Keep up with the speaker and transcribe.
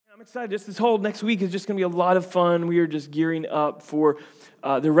I'm excited. This whole next week is just going to be a lot of fun. We are just gearing up for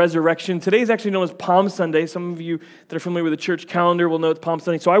the resurrection. Today is actually known as Palm Sunday. Some of you that are familiar with the church calendar will know it's Palm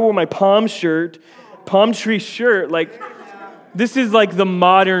Sunday. So I wore my palm tree shirt. This is like the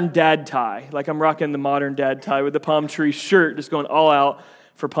modern dad tie. Like I'm rocking the modern dad tie with the palm tree shirt, just going all out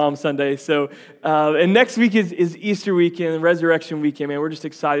for Palm Sunday. So, and next week is Easter weekend, Resurrection weekend, man. We're just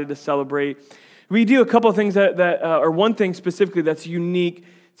excited to celebrate. We do a couple of things or one thing specifically that's unique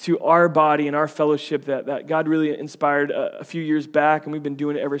to our body and our fellowship that God really inspired a few years back, and we've been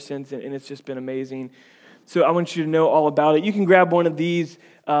doing it ever since, and it's just been amazing. So I want you to know all about it. You can grab one of these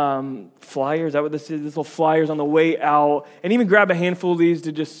flyers. Is that what this is? These little flyers on the way out, and even grab a handful of these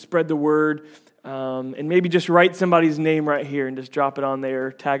to just spread the word, and maybe just write somebody's name right here and just drop it on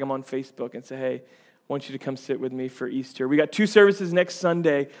there, tag them on Facebook and say, hey, I want you to come sit with me for Easter. We got 2 services next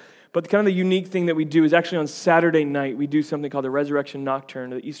Sunday. But kind of the unique thing that we do is actually on Saturday night, we do something called the Resurrection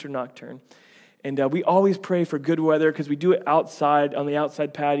Nocturne, or the Easter Nocturne. And we always pray for good weather because we do it outside, on the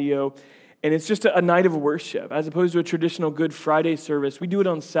outside patio. And it's just a night of worship. As opposed to a traditional Good Friday service, we do it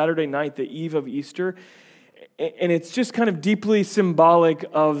on Saturday night, the eve of Easter. And it's just kind of deeply symbolic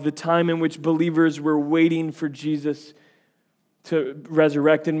of the time in which believers were waiting for Jesus to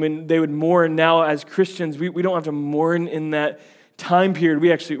resurrect. And when they would mourn, now as Christians, we don't have to mourn in that time period.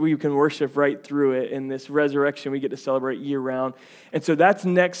 We can worship right through it. In this resurrection, we get to celebrate year round. And so that's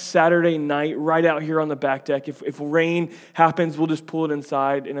next Saturday night, right out here on the back deck. If rain happens, we'll just pull it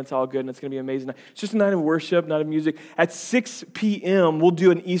inside, and it's all good, and it's going to be amazing. It's just a night of worship, night of music. At 6 p.m., we'll do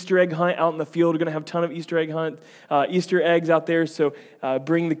an Easter egg hunt out in the field. We're going to have a ton of Easter eggs out there. So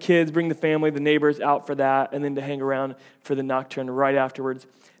bring the kids, bring the family, the neighbors out for that, and then to hang around for the nocturne right afterwards.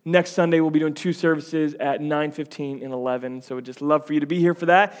 Next Sunday, we'll be doing 2 services at 9:15 and 11. So we'd just love for you to be here for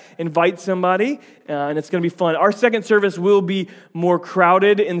that. Invite somebody, and it's going to be fun. Our second service will be more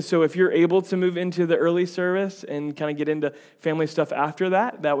crowded, and so if you're able to move into the early service and kind of get into family stuff after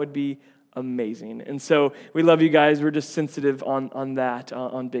that, that would be amazing. And so we love you guys. We're just sensitive on that,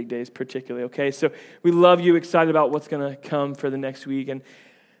 on big days particularly, okay? So we love you, excited about what's going to come for the next week. And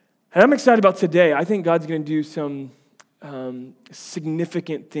I'm excited about today. I think God's going to do some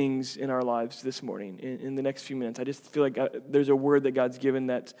significant things in our lives this morning, in the next few minutes. I just feel like there's a word that God's given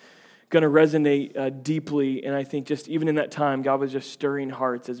that's going to resonate deeply, and I think just even in that time, God was just stirring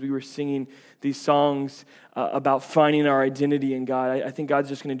hearts as we were singing these songs about finding our identity in God. I think God's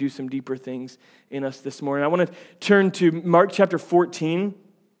just going to do some deeper things in us this morning. I want to turn to Mark chapter 14,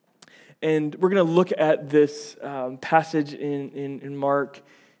 and we're going to look at this passage in Mark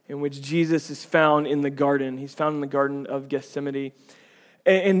in which Jesus is found in the garden. He's found in the Garden of Gethsemane.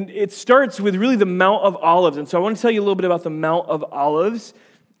 And it starts with really the Mount of Olives. And so I want to tell you a little bit about the Mount of Olives,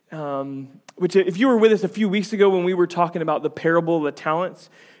 which if you were with us a few weeks ago when we were talking about the parable of the talents,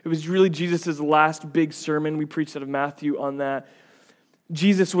 it was really Jesus' last big sermon. We preached out of Matthew on that.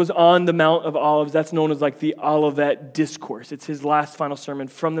 Jesus was on the Mount of Olives. That's known as like the Olivet Discourse. It's his last final sermon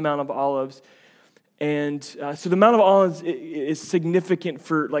from the Mount of Olives. And so the Mount of Olives is significant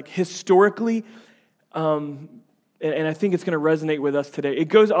for like historically, and I think it's going to resonate with us today. It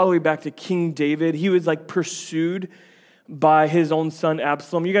goes all the way back to King David. He was like pursued by his own son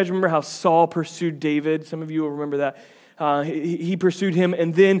Absalom. You guys remember how Saul pursued David? Some of you will remember that. He pursued him,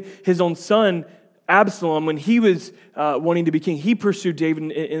 and then his own son Absalom, when he was wanting to be king, he pursued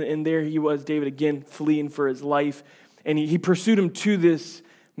David, and there he was, David again fleeing for his life, and he pursued him to this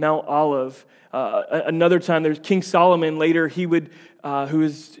Mount Olive. Another time, there's King Solomon. Later, he would, who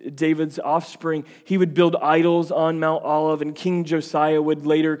is David's offspring, he would build idols on Mount Olive, and King Josiah would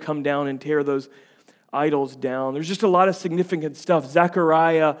later come down and tear those idols down. There's just a lot of significant stuff.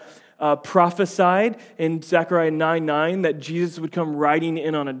 Zechariah prophesied in Zechariah 9:9 that Jesus would come riding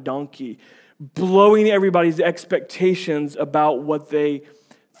in on a donkey, blowing everybody's expectations about what they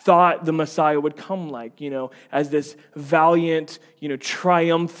thought the Messiah would come like, as this valiant,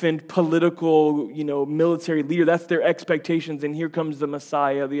 triumphant political, military leader. That's their expectations. And here comes the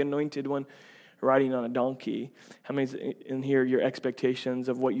Messiah, the anointed one, riding on a donkey. How many in here, your expectations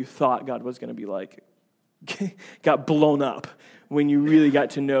of what you thought God was going to be like got blown up when you really got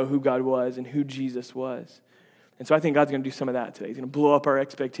to know who God was and who Jesus was? And so I think God's going to do some of that today. He's going to blow up our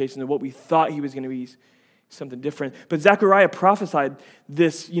expectations of what we thought he was going to be, something different. But Zechariah prophesied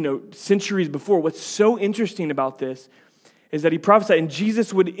this, centuries before. What's so interesting about this is that he prophesied, and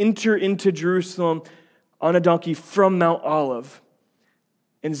Jesus would enter into Jerusalem on a donkey from Mount Olive.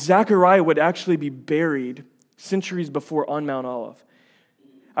 And Zechariah would actually be buried centuries before on Mount Olive.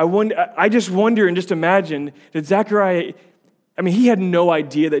 I just wonder and just imagine that Zechariah, he had no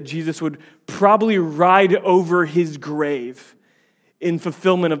idea that Jesus would probably ride over his grave in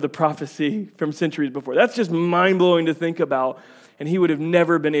fulfillment of the prophecy from centuries before. That's just mind-blowing to think about, and he would have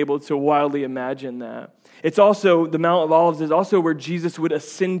never been able to wildly imagine that. It's also, the Mount of Olives is also where Jesus would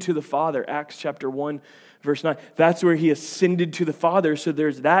ascend to the Father, Acts chapter 1, verse 9. That's where he ascended to the Father, so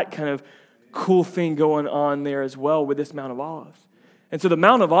there's that kind of cool thing going on there as well with this Mount of Olives. And so the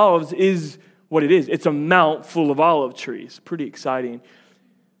Mount of Olives is what it is. It's a mount full of olive trees. Pretty exciting.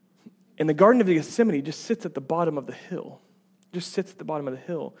 And the Garden of Gethsemane just sits at the bottom of the hill. Just sits at the bottom of the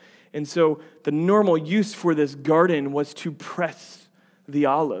hill. And so the normal use for this garden was to press the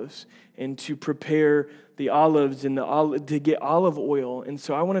olives and to prepare the olives and to get olive oil. And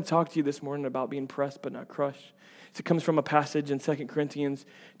so I want to talk to you this morning about being pressed but not crushed. So it comes from a passage in 2 Corinthians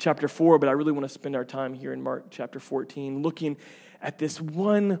chapter 4, but I really want to spend our time here in Mark chapter 14 looking at this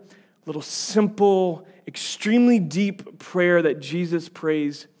one little simple, extremely deep prayer that Jesus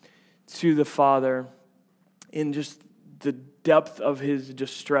prays to the Father in just the depth of his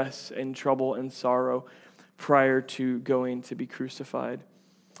distress and trouble and sorrow prior to going to be crucified.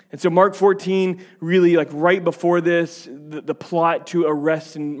 And so Mark 14, really like right before this, the plot to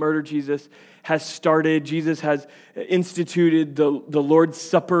arrest and murder Jesus has started. Jesus has instituted the Lord's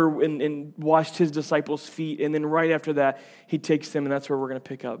Supper and washed his disciples' feet. And then right after that, he takes them, and that's where we're going to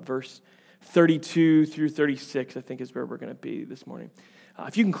pick up. Verse 32 through 36, I think, is where we're going to be this morning.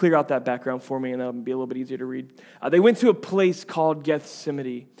 If you can clear out that background for me, and that'll be a little bit easier to read. They went to a place called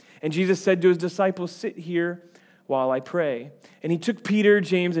Gethsemane, and Jesus said to his disciples, "Sit here while I pray." And he took Peter,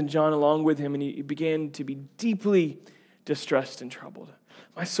 James, and John along with him, and he began to be deeply distressed and troubled.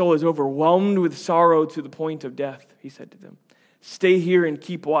 "My soul is overwhelmed with sorrow to the point of death," he said to them. "Stay here and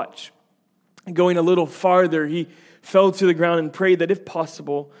keep watch." And going a little farther, he fell to the ground and prayed that if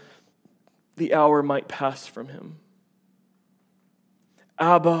possible, the hour might pass from him.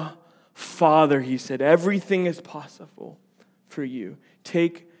 "Abba, Father," he said, "everything is possible for you.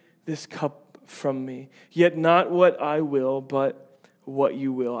 Take this cup from me. Yet not what I will, but what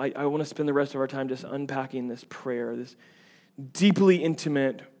you will." I want to spend the rest of our time just unpacking this prayer, this deeply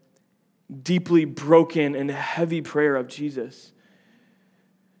intimate, deeply broken, and heavy prayer of Jesus.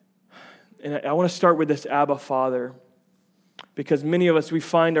 And I want to start with this Abba, Father, because many of us, we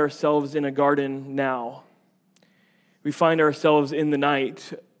find ourselves in a garden now. We find ourselves in the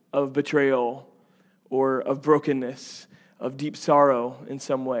night of betrayal or of brokenness, of deep sorrow in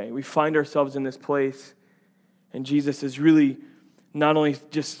some way. We find ourselves in this place, and Jesus is really not only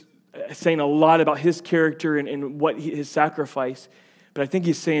just saying a lot about his character and what his sacrifice, but I think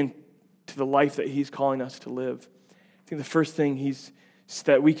he's saying to the life that he's calling us to live. I think the first thing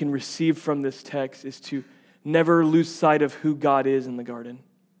that we can receive from this text is to never lose sight of who God is in the garden.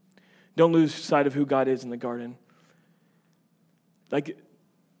 Don't lose sight of who God is in the garden. Like,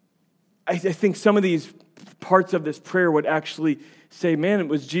 I think some of these parts of this prayer would actually say, man,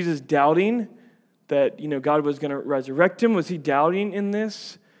 was Jesus doubting that, God was going to resurrect him? Was he doubting in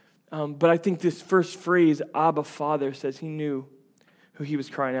this? But I think this first phrase, Abba, Father, says he knew who he was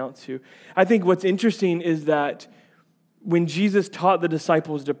crying out to. I think what's interesting is that when Jesus taught the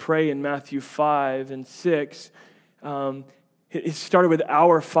disciples to pray in Matthew 5 and 6, it started with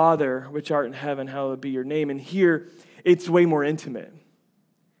 "Our Father, which art in heaven, hallowed be your name." And here, it's way more intimate.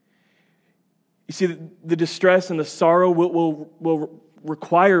 You see, the distress and the sorrow will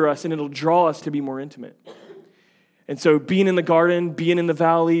require us, and it'll draw us to be more intimate. And so being in the garden, being in the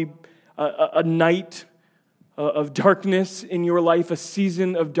valley, a night of darkness in your life, a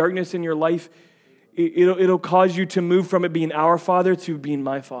season of darkness in your life, it'll cause you to move from it being our Father to being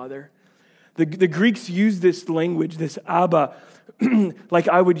my Father. The Greeks use this language, this Abba, like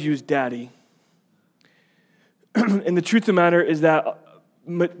I would use daddy. And the truth of the matter is that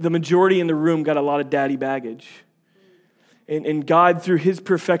the majority in the room got a lot of daddy baggage. And God, through his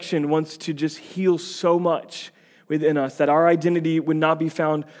perfection, wants to just heal so much within us that our identity would not be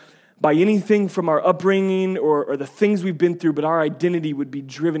found by anything from our upbringing or the things we've been through, but our identity would be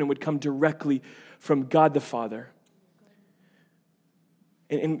driven and would come directly from God the Father.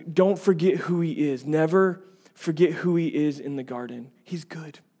 And don't forget who he is. Never forget who he is in the garden. He's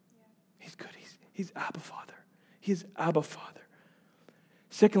good. He's good. He's Abba, Father. He's Abba, Father.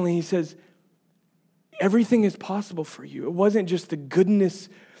 Secondly, he says, everything is possible for you. It wasn't just the goodness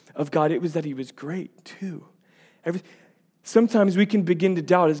of God. It was that he was great too. Sometimes we can begin to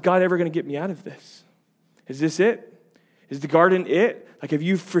doubt, is God ever going to get me out of this? Is this it? Is the garden it? Like, have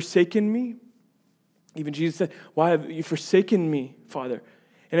you forsaken me? Even Jesus said, why have you forsaken me, Father?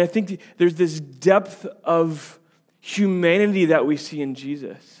 And I think there's this depth of humanity that we see in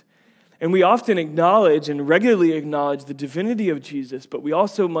Jesus. And we often acknowledge and regularly acknowledge the divinity of Jesus, but we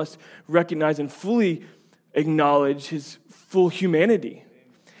also must recognize and fully acknowledge his full humanity.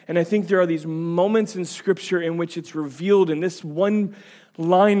 And I think there are these moments in Scripture in which it's revealed in this one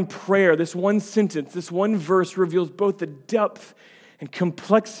line prayer, this one sentence, this one verse reveals both the depth and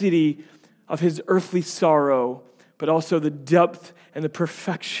complexity of his earthly sorrow, but also the depth and the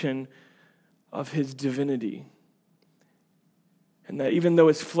perfection of his divinity. And that even though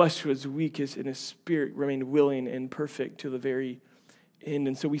his flesh was weak, and his spirit remained willing and perfect to the very end.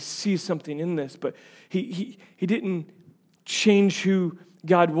 And so we see something in this, but he didn't change who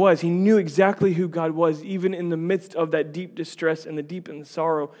God was. He knew exactly who God was, even in the midst of that deep distress and the deep and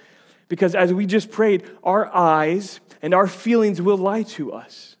sorrow. Because as we just prayed, our eyes and our feelings will lie to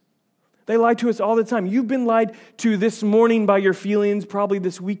us. They lie to us all the time. You've been lied to this morning by your feelings, probably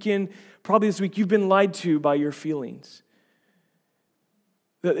this weekend, probably this week. You've been lied to by your feelings.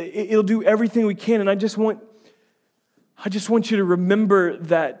 It'll do everything we can, and I just want you to remember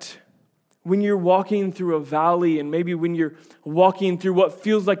that when you're walking through a valley, and maybe when you're walking through what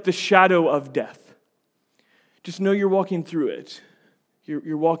feels like the shadow of death, just know you're walking through it.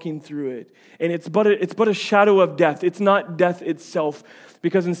 You're walking through it, and it's but a shadow of death. It's not death itself,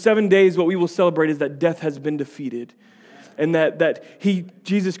 because in 7 days, what we will celebrate is that death has been defeated, and that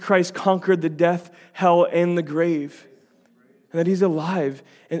Jesus Christ conquered the death, hell, and the grave. And that he's alive.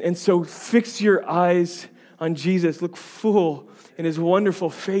 And so fix your eyes on Jesus. Look full in his wonderful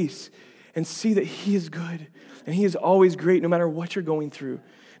face and see that he is good. And he is always great no matter what you're going through.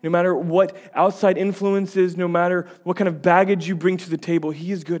 No matter what outside influences, no matter what kind of baggage you bring to the table,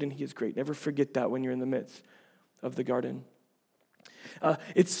 he is good and he is great. Never forget that when you're in the midst of the garden.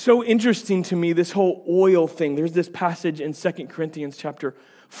 It's so interesting to me, this whole oil thing. There's this passage in 2 Corinthians chapter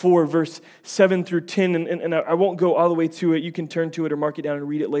 4, verse 7 through 10, and I won't go all the way to it. You can turn to it or mark it down and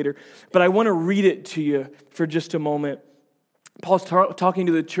read it later. But I want to read it to you for just a moment. Paul's talking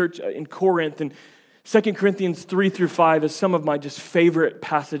to the church in Corinth, and 2 Corinthians 3 through 5 is some of my just favorite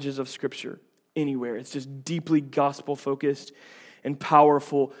passages of Scripture anywhere. It's just deeply gospel-focused and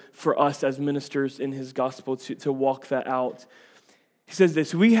powerful for us as ministers in his gospel to walk that out. He says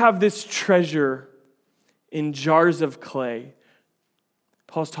this, "We have this treasure in jars of clay."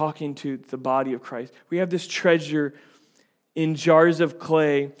 Paul's talking to the body of Christ. "We have this treasure in jars of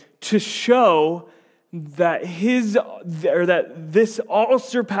clay to show that this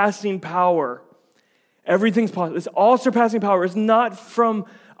all-surpassing power, everything's possible, this all-surpassing power is not from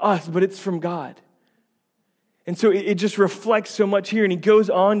us, but it's from God." And so it just reflects so much here. And he goes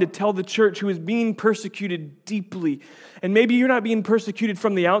on to tell the church who is being persecuted deeply. And maybe you're not being persecuted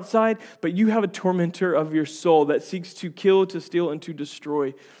from the outside, but you have a tormentor of your soul that seeks to kill, to steal, and to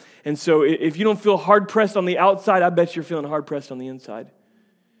destroy. And so if you don't feel hard-pressed on the outside, I bet you're feeling hard-pressed on the inside.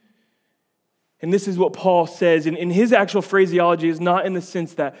 And this is what Paul says. And his actual phraseology is not in the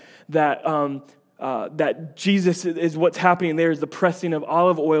sense that Jesus is what's happening there is the pressing of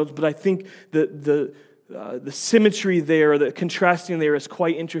olive oils, but I think the symmetry there, the contrasting there is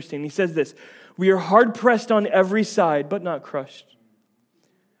quite interesting. He says this, "We are hard-pressed on every side, but not crushed.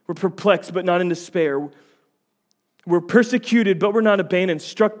 We're perplexed, but not in despair. We're persecuted, but we're not abandoned.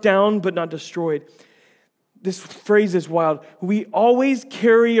 Struck down, but not destroyed." This phrase is wild. "We always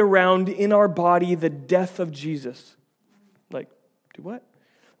carry around in our body the death of Jesus." Like, do what?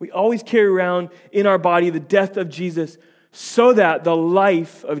 We always carry around in our body the death of Jesus so that the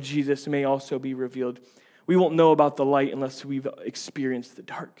life of Jesus may also be revealed. We won't know about the light unless we've experienced the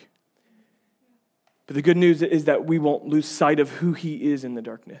dark. But the good news is that we won't lose sight of who he is in the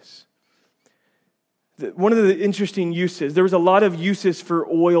darkness. One of the interesting uses, there was a lot of uses for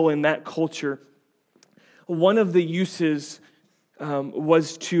oil in that culture. One of the uses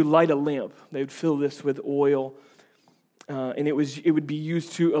was to light a lamp. They would fill this with oil, and it would be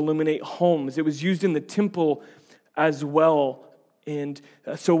used to illuminate homes. It was used in the temple as well. And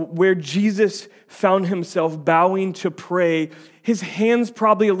so where Jesus found himself bowing to pray, his hands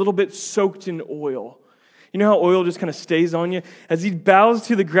probably a little bit soaked in oil. You know how oil just kind of stays on you? As he bows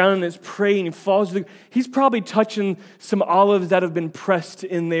to the ground and is praying, he falls to he's probably touching some olives that have been pressed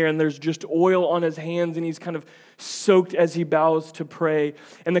in there, and there's just oil on his hands, and he's kind of soaked as he bows to pray.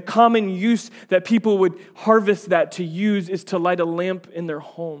 And the common use that people would harvest that to use is to light a lamp in their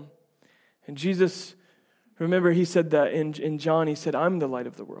home. And Jesus, remember, he said that in John, he said, "I'm the light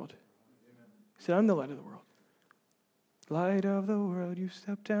of the world." He said, "I'm the light of the world." Light of the world, you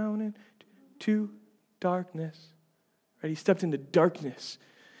step down into darkness. Right? He stepped into darkness.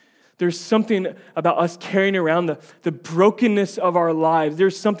 There's something about us carrying around the brokenness of our lives.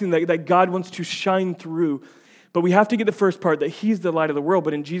 There's something that God wants to shine through. But we have to get the first part, that he's the light of the world.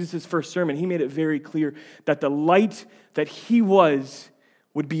 But in Jesus' first sermon, he made it very clear that the light that he was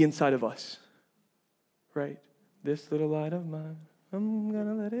would be inside of us. right? This little light of mine, I'm going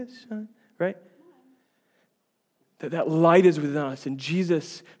to let it shine, right? That light is within us. And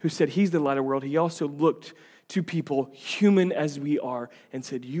Jesus, who said he's the light of the world, he also looked to people, human as we are, and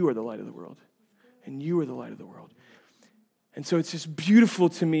said, you are the light of the world. And you are the light of the world. And so it's just beautiful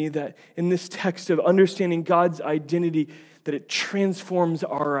to me that in this text of understanding God's identity, that it transforms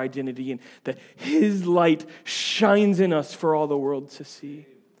our identity and that his light shines in us for all the world to see.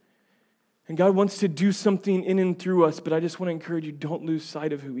 And God wants to do something in and through us, but I just want to encourage you, don't lose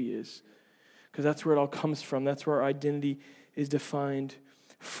sight of who he is, because that's where it all comes from. That's where our identity is defined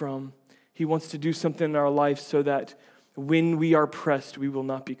from. He wants to do something in our life so that when we are pressed, we will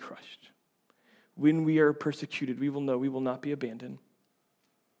not be crushed. When we are persecuted, we will know we will not be abandoned.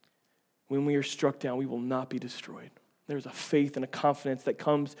 When we are struck down, we will not be destroyed. There's a faith and a confidence that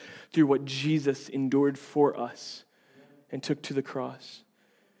comes through what Jesus endured for us and took to the cross.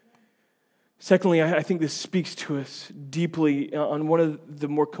 Secondly, I think this speaks to us deeply on one of the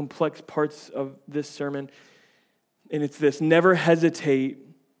more complex parts of this sermon, and it's this: never hesitate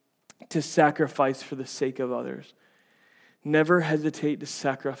to sacrifice for the sake of others. Never hesitate to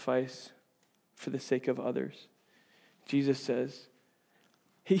sacrifice for the sake of others. Jesus says,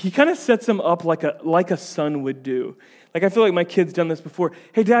 he kind of sets them up like a son would do. Like, I feel like my kid's done this before.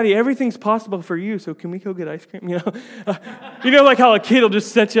 Hey, Daddy, everything's possible for you, so can we go get ice cream? You know, like how a kid will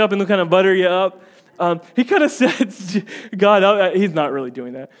just set you up and they'll kind of butter you up. He kind of sets God up. He's not really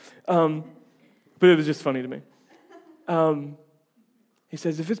doing that. But it was just funny to me. He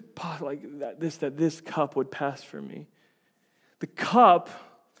says, if it's possible, like that this cup would pass for me. The cup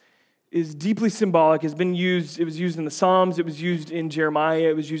is deeply symbolic. It was used in the Psalms, it was used in Jeremiah,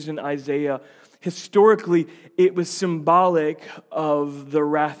 it was used in Isaiah. Historically, it was symbolic of the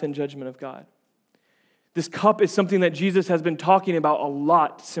wrath and judgment of God. This cup is something that Jesus has been talking about a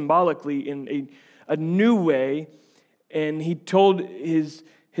lot symbolically in a new way, and he told his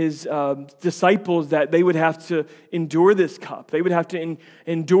disciples that they would have to endure this cup. They would have to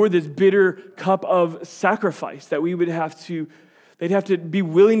endure this bitter cup of sacrifice, that they'd have to be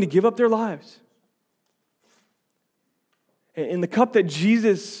willing to give up their lives. And the cup that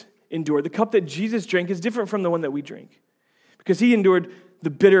Jesus endured, the cup that Jesus drank, is different from the one that we drink. Because he endured the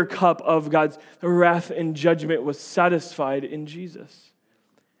bitter cup of God's wrath and judgment was satisfied in Jesus.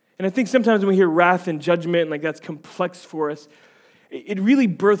 And I think sometimes when we hear wrath and judgment, like that's complex for us, it really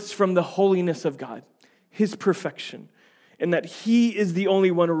births from the holiness of God, his perfection, and that he is the only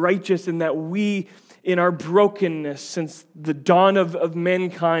one righteous, and that we, in our brokenness since the dawn of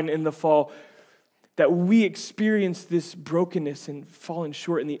mankind in the fall, that we experience this brokenness and fallen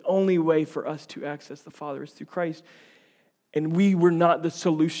short, and the only way for us to access the Father is through Christ. And we were not the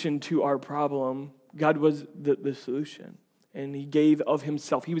solution to our problem. God was the solution, and he gave of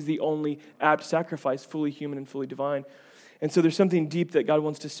himself. He was the only apt sacrifice, fully human and fully divine. And so there's something deep that God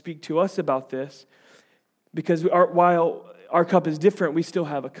wants to speak to us about this, because while our cup is different, we still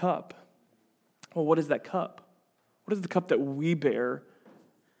have a cup. Well, what is that cup? What is the cup that we bear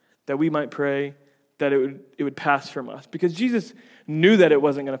that we might pray that it would pass from us? Because Jesus knew that it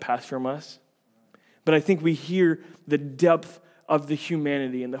wasn't going to pass from us. But I think we hear the depth of the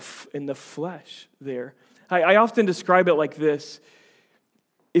humanity in the flesh there. I often describe it like this.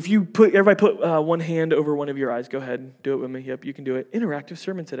 If you everybody put one hand over one of your eyes. Go ahead, do it with me. Yep, you can do it. Interactive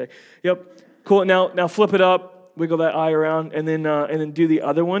sermon today. Yep, cool. Now flip it up, wiggle that eye around, and then do the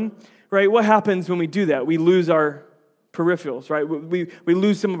other one. Right? What happens when we do that? We lose our peripherals, right? We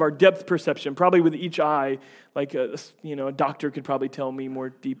lose some of our depth perception. Probably with each eye, like a doctor could probably tell me more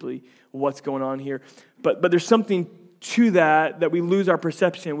deeply what's going on here. But there's something to that we lose our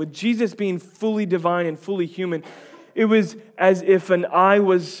perception. With Jesus being fully divine and fully human, it was as if an eye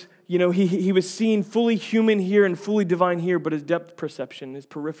was, he was seen fully human here and fully divine here, but his depth perception, his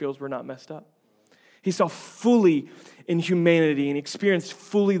peripherals were not messed up. He saw fully in humanity and experienced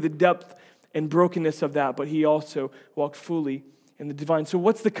fully the depth and brokenness of that, but he also walked fully in the divine. So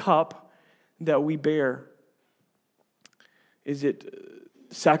what's the cup that we bear? Is it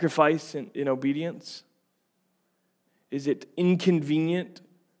sacrifice in obedience? Is it inconvenient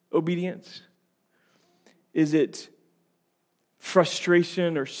obedience? Is it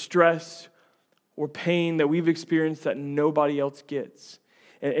frustration or stress or pain that we've experienced that nobody else gets?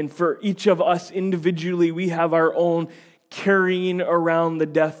 And for each of us individually, we have our own carrying around the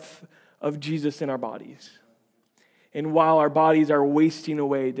death of Jesus in our bodies. And while our bodies are wasting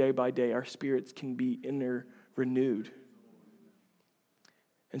away day by day, our spirits can be renewed.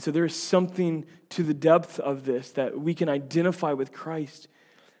 And so there is something to the depth of this that we can identify with Christ.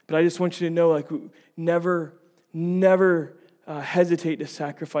 But I just want you to know, never hesitate to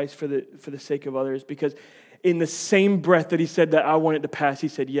sacrifice for the sake of others, because in the same breath that he said that I want it to pass, he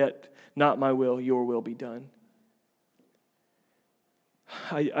said, yet not my will, your will be done.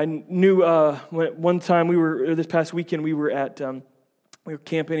 I knew one time this past weekend we were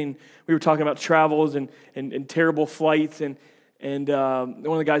camping, and we were talking about travels and terrible flights, and one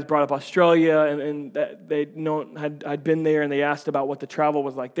of the guys brought up Australia, and that I'd been there, and they asked about what the travel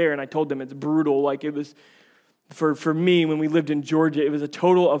was like there, and I told them it's brutal. Like it was, for me, when we lived in Georgia, it was a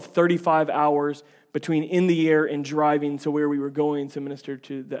total of 35 hours between in the air and driving to where we were going to minister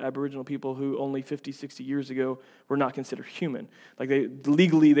to the Aboriginal people who only 50, 60 years ago were not considered human. Like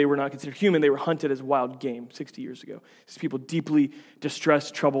legally, they were not considered human. They were hunted as wild game 60 years ago. These people deeply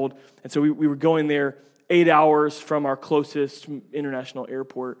distressed, troubled. And so we were going there 8 hours from our closest international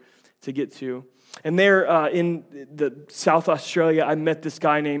airport to get to. And there in the South Australia, I met this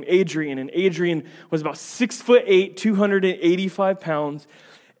guy named Adrian. And Adrian was about 6'8", 285 pounds.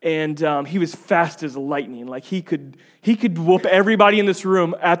 And he was fast as lightning. Like he could whoop everybody in this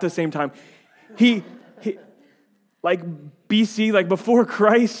room at the same time. He like BC, like before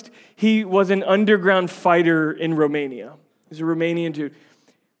Christ, he was an underground fighter in Romania. He's a Romanian dude.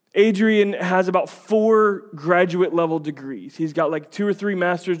 Adrian has about 4 graduate level degrees. He's got like 2 or 3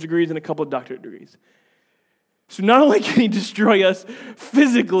 master's degrees and a couple of doctorate degrees. So not only can he destroy us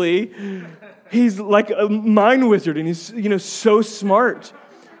physically, he's like a mind wizard, and he's so smart.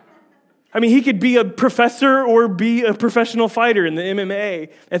 I mean, he could be a professor or be a professional fighter in the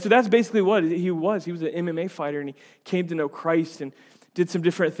MMA. And so that's basically what he was. He was an MMA fighter, and he came to know Christ and did some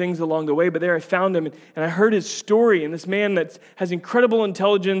different things along the way. But there I found him, and I heard his story. And this man that has incredible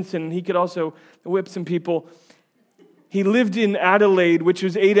intelligence, and he could also whip some people. He lived in Adelaide, which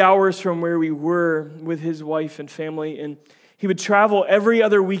was 8 hours from where we were, with his wife and family. And he would travel every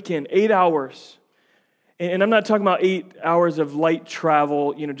other weekend, 8 hours. And I'm not talking about 8 hours of light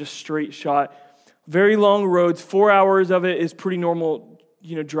travel, just straight shot. Very long roads. 4 hours of it is pretty normal,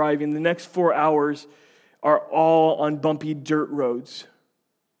 driving. The next 4 hours are all on bumpy dirt roads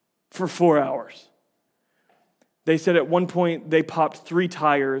for 4 hours. They said at one point they popped 3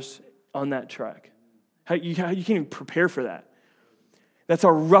 tires on that track. You can't even prepare for that. That's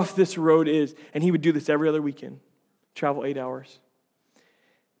how rough this road is. And he would do this every other weekend, travel 8 hours.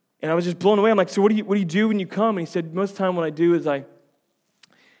 And I was just blown away. I'm like, so what do you do when you come? And he said, most of the time what I do is I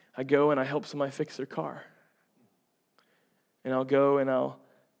go and I help somebody fix their car. And I'll go and I'll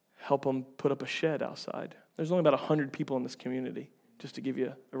help them put up a shed outside. There's only about 100 people in this community, just to give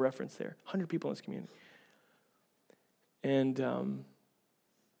you a reference there. 100 people in this community. And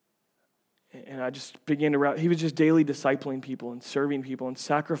I just began to, he was just daily discipling people and serving people and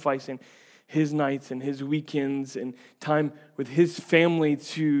sacrificing his nights and his weekends and time with his family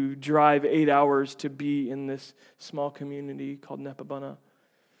to drive 8 hours to be in this small community called Nepabunna.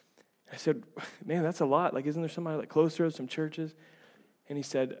 I said, man, that's a lot. Like, isn't there somebody like closer, some churches? And he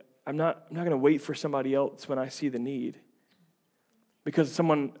said, I'm not going to wait for somebody else when I see the need. Because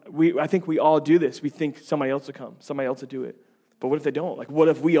I think we all do this. We think somebody else will come, somebody else will do it. But what if they don't? Like, what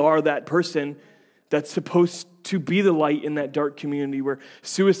if we are that person that's supposed to be the light in that dark community where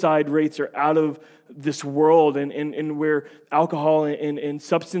suicide rates are out of this world and where alcohol and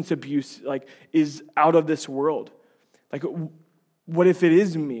substance abuse is out of this world? Like, what if it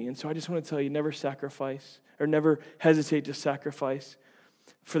is me? And so I just want to tell you, never sacrifice or never hesitate to sacrifice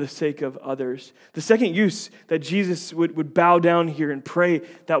for the sake of others. The second use that Jesus would bow down here and pray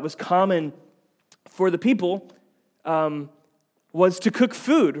that was common for the people was to cook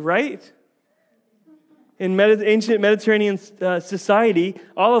food, right? In ancient Mediterranean society,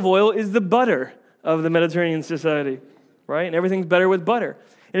 olive oil is the butter of the Mediterranean society, right? And everything's better with butter.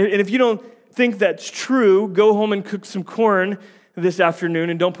 And if you don't think that's true, go home and cook some corn this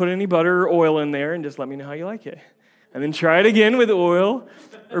afternoon and don't put any butter or oil in there and just let me know how you like it. And then try it again with oil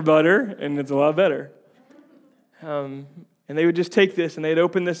or butter, and it's a lot better. And they would just take this and they'd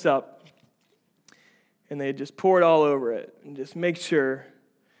open this up and they'd just pour it all over it and just make sure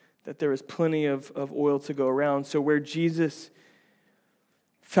that there was plenty of oil to go around. So where Jesus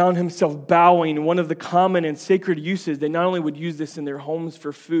found himself bowing, one of the common and sacred uses, they not only would use this in their homes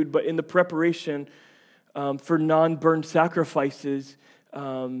for food, but in the preparation for non-burned sacrifices,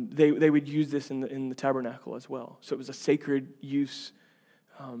 they would use this in the tabernacle as well. So it was a sacred use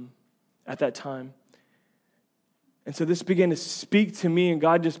at that time. And so this began to speak to me, and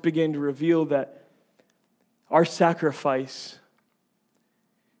God just began to reveal that our sacrifice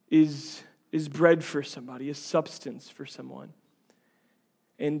is bread for somebody, is substance for someone.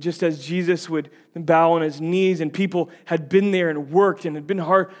 And just as Jesus would bow on his knees and people had been there and worked and had been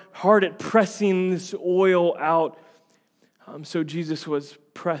hard at pressing this oil out, So Jesus was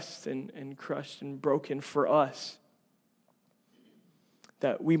pressed and crushed and broken for us,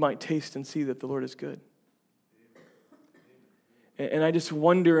 that we might taste and see that the Lord is good. And I just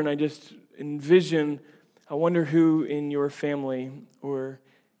wonder, and I just envision, I wonder who in your family or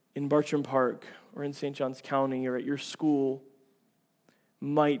in Bartram Park or in St. Johns County or at your school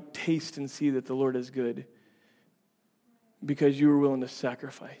might taste and see that the Lord is good because you were willing to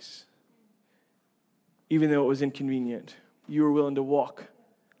sacrifice. Even though it was inconvenient, you were willing to walk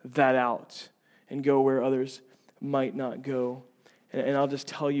that out and go where others might not go. And I'll just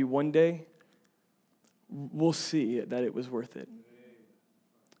tell you, one day, we'll see that it was worth it.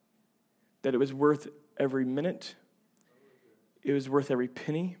 That it was worth every minute. It was worth every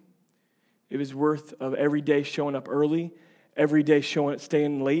penny. It was worth of every day showing up early, every day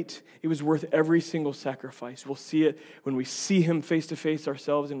staying late. It was worth every single sacrifice. We'll see it when we see him face to face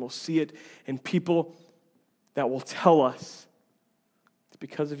ourselves, and we'll see it in people that will tell us it's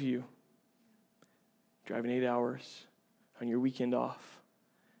because of you. Driving 8 hours on your weekend off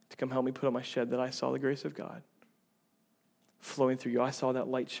to come help me put up my shed, that I saw the grace of God flowing through you. I saw that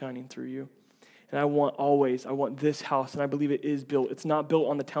light shining through you. And I want this house, and I believe it is built. It's not built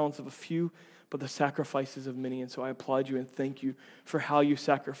on the talents of a few, but the sacrifices of many. And so I applaud you and thank you for how you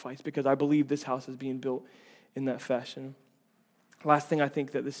sacrifice, because I believe this house is being built in that fashion. Last thing I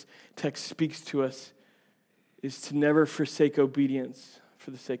think that this text speaks to us is to never forsake obedience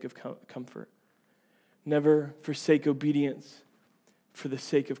for the sake of comfort. Never forsake obedience for the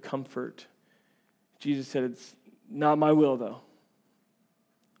sake of comfort. Jesus said, it's not my will, though,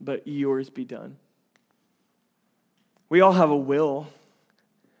 but yours be done. We all have a will.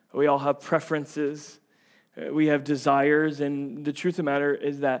 We all have preferences. We have desires, and the truth of the matter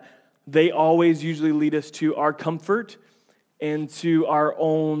is that they always usually lead us to our comfort and to our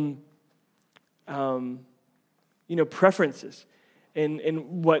own preferences.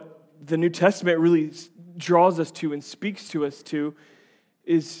 And what the New Testament really draws us to and speaks to us to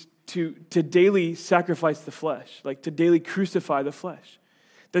is to daily sacrifice the flesh, like to daily crucify the flesh.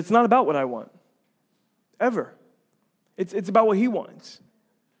 That's not about what I want, ever. It's about what he wants.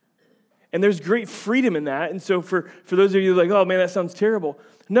 And there's great freedom in that. And so for those of you like, oh man, that sounds terrible.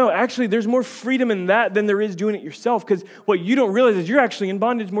 No, actually, there's more freedom in that than there is doing it yourself, because what you don't realize is you're actually in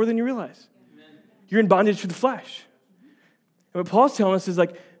bondage more than you realize. Amen. You're in bondage to the flesh. And what Paul's telling us is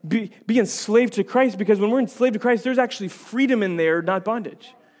like, be enslaved to Christ, because when we're enslaved to Christ, there's actually freedom in there, not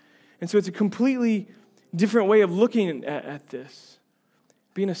bondage. And so it's a completely different way of looking at this.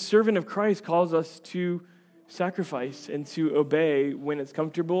 Being a servant of Christ calls us to sacrifice and to obey when it's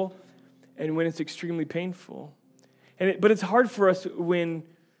comfortable and when it's extremely painful. But it's hard for us when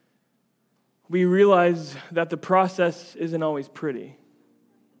we realize that the process isn't always pretty.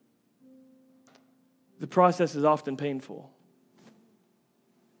 The process is often painful.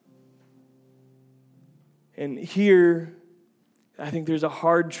 And here, I think there's a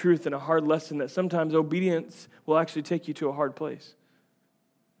hard truth and a hard lesson that sometimes obedience will actually take you to a hard place.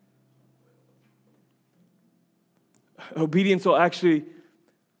 Obedience will actually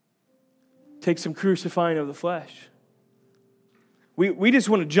take some crucifying of the flesh. We just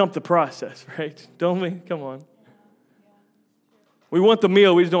want to jump the process, right? Don't we? Come on. We want the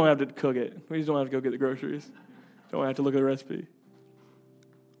meal, we just don't have to cook it. We just don't have to go get the groceries. Don't have to look at the recipe.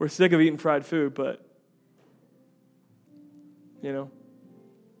 We're sick of eating fried food, but we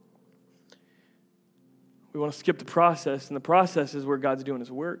want to skip the process, and the process is where God's doing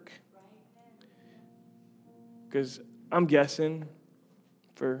his work. Because I'm guessing,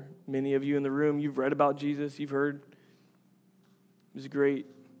 for many of you in the room, you've read about Jesus, you've heard he was a great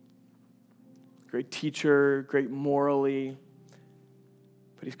teacher, great morally,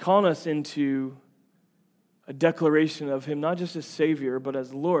 but he's calling us into a declaration of him not just as Savior, but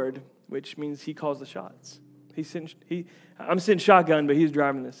as Lord, which means he calls the shots. I'm sitting shotgun, but he's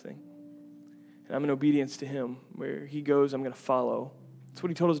driving this thing. And I'm in obedience to him. Where he goes, I'm going to follow. That's what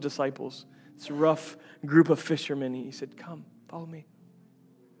he told his disciples. It's a rough group of fishermen. He said, come, follow me.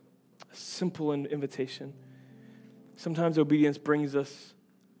 A simple invitation. Sometimes obedience brings us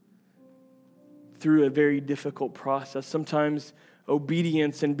through a very difficult process. Sometimes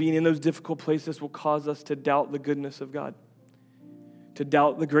obedience and being in those difficult places will cause us to doubt the goodness of God, to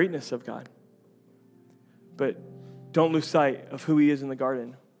doubt the greatness of God. But don't lose sight of who he is in the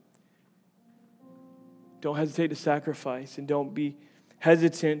garden. Don't hesitate to sacrifice, and don't be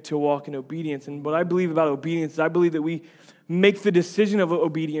hesitant to walk in obedience. And what I believe about obedience is I believe that we make the decision of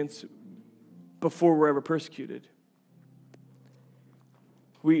obedience before we're ever persecuted.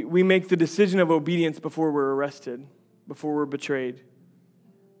 We make the decision of obedience before we're arrested, before we're betrayed.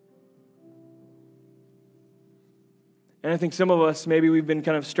 And I think some of us, maybe we've been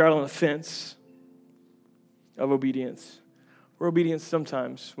kind of straddling the fence of obedience. We're obedient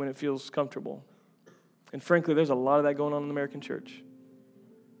sometimes when it feels comfortable. And frankly, there's a lot of that going on in the American church.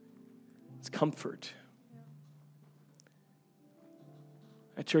 It's comfort.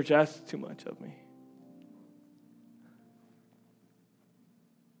 That church asks too much of me.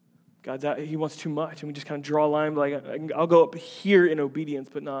 He wants too much, and we just kind of draw a line, like, I'll go up here in obedience,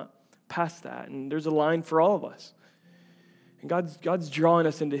 but not past that. And there's a line for all of us. And God's drawing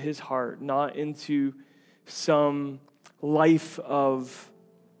us into his heart, not into some life of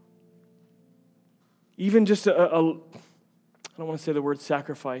even just I don't want to say the word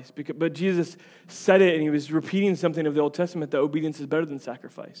sacrifice, but Jesus said it, and he was repeating something of the Old Testament, that obedience is better than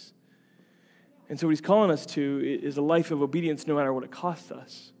sacrifice. And so what he's calling us to is a life of obedience no matter what it costs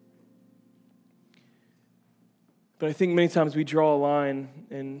us. But I think many times we draw a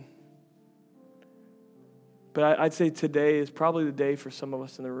line, but I'd say today is probably the day for some of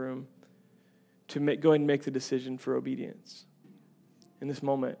us in the room to go ahead and make the decision for obedience in this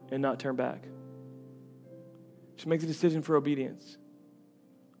moment and not turn back. Just make the decision for obedience.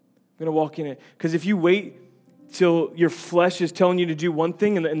 I'm going to walk in it. Because if you wait till your flesh is telling you to do one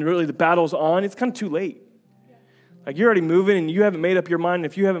thing and really the battle's on, it's kind of too late. Like, you're already moving and you haven't made up your mind. And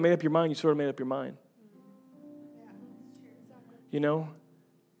if you haven't made up your mind, you sort of made up your mind. You know?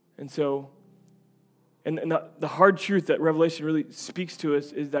 And so, and the hard truth that Revelation really speaks to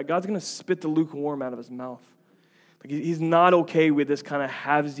us is that God's going to spit the lukewarm out of his mouth. Like, he's not okay with this kind of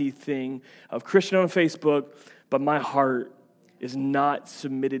halvesy thing of Christian on Facebook, but my heart is not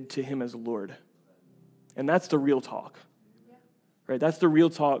submitted to him as Lord. And that's the real talk. Right? That's the real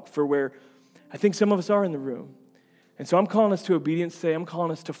talk for where I think some of us are in the room. And so I'm calling us to obedience today. I'm calling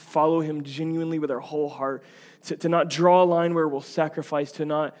us to follow him genuinely with our whole heart, to not draw a line where we'll sacrifice, to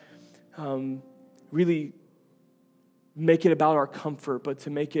not really make it about our comfort, but to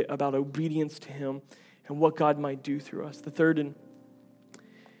make it about obedience to him and what God might do through us. The third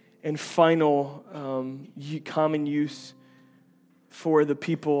and final common use for the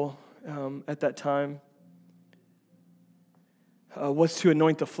people at that time was to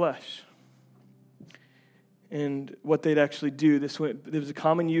anoint the flesh. And what they'd actually do, there was a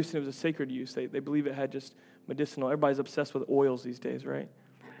common use and it was a sacred use. They believe it had just medicinal. Everybody's obsessed with oils these days, right?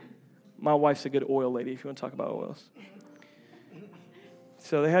 My wife's a good oil lady if you want to talk about oils.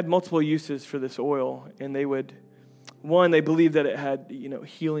 So they had multiple uses for this oil, and they believed that it had,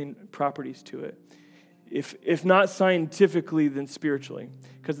 healing properties to it. If not scientifically, then spiritually.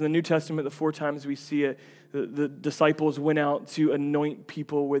 Because in the New Testament, the 4 times we see it, the disciples went out to anoint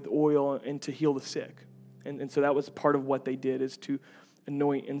people with oil and to heal the sick. And so that was part of what they did, is to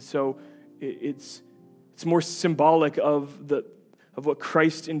anoint. And so it's more symbolic of what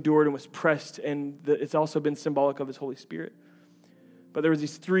Christ endured and was pressed, and it's also been symbolic of his Holy Spirit. But there was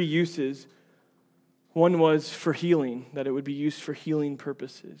these 3 uses. One was for healing, that it would be used for healing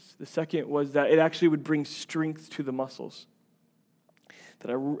purposes. The second was that it actually would bring strength to the muscles.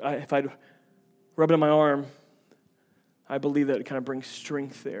 That if I'd rub it on my arm, I believe that it kind of brings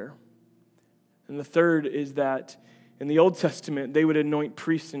strength there. And the third is that in the Old Testament, they would anoint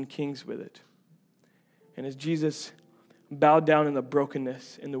priests and kings with it. And as Jesus bowed down in the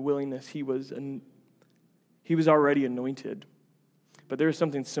brokenness and the willingness, he was already anointed. But there is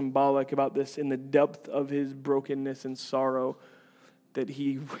something symbolic about this in the depth of his brokenness and sorrow, that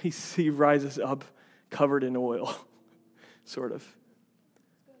he rises up covered in oil, sort of.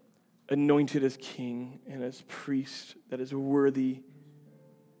 Anointed as king and as priest that is worthy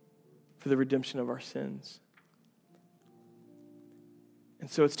for the redemption of our sins. And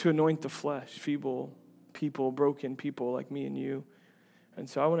so it's to anoint the flesh, feeble people, broken people like me and you. And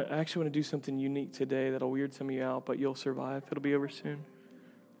so I actually want to do something unique today that'll weird some of you out, but you'll survive. It'll be over soon.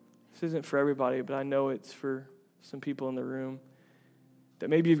 This isn't for everybody, but I know it's for some people in the room that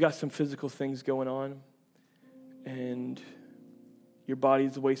maybe you've got some physical things going on and your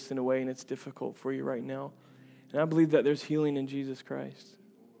body's wasting away and it's difficult for you right now. And I believe that there's healing in Jesus Christ.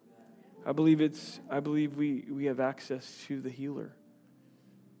 I believe we have access to the healer.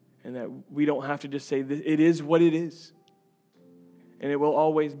 And that we don't have to just say, it is what it is. And it will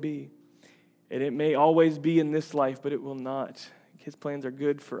always be. And it may always be in this life, but it will not. His plans are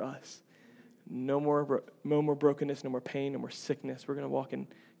good for us. No more brokenness, no more pain, no more sickness. We're going to walk in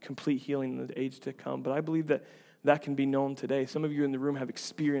complete healing in the age to come. But I believe that can be known today. Some of you in the room have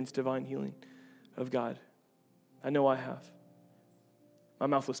experienced divine healing of God. I know I have. My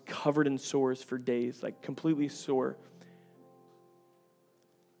mouth was covered in sores for days, like completely sore.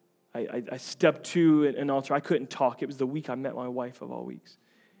 I stepped to an altar. I couldn't talk. It was the week I met my wife of all weeks.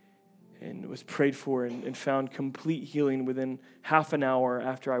 and was prayed for and found complete healing within half an hour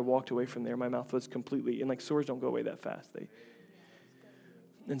after I walked away from there. My mouth was completely, and like sores don't go away that fast.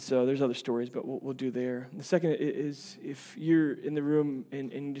 And so there's other stories, but we'll do there. The second is if you're in the room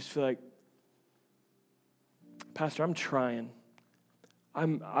and you just feel like, Pastor, I'm trying.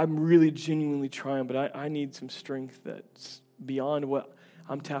 I'm really genuinely trying, but I need some strength that's beyond what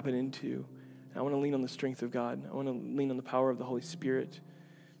I'm tapping into. I want to lean on the strength of God. I want to lean on the power of the Holy Spirit.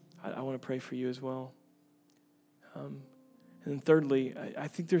 I want to pray for you as well. And then thirdly, I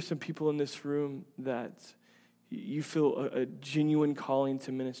think there's some people in this room that you feel a genuine calling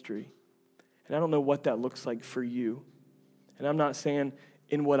to ministry. And I don't know what that looks like for you. And I'm not saying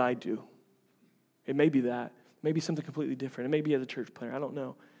in what I do. It may be that. Maybe something completely different. It may be as a church planner. I don't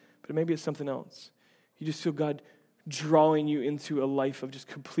know. But maybe it's something else. You just feel God drawing you into a life of just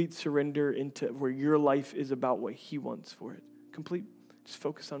complete surrender into where your life is about what He wants for it. Just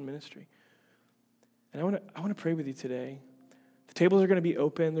focus on ministry. And I want to pray with you today. The tables are going to be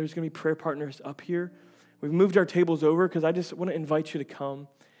open. There's going to be prayer partners up here. We've moved our tables over because I just want to invite you to come.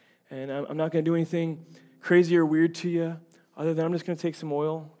 And I'm not going to do anything crazy or weird to you other than I'm just going to take some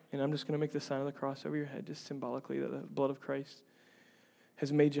oil and I'm just going to make the sign of the cross over your head, just symbolically that the blood of Christ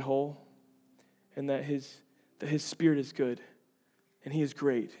has made you whole and that His Spirit is good and He is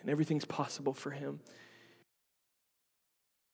great and everything's possible for Him.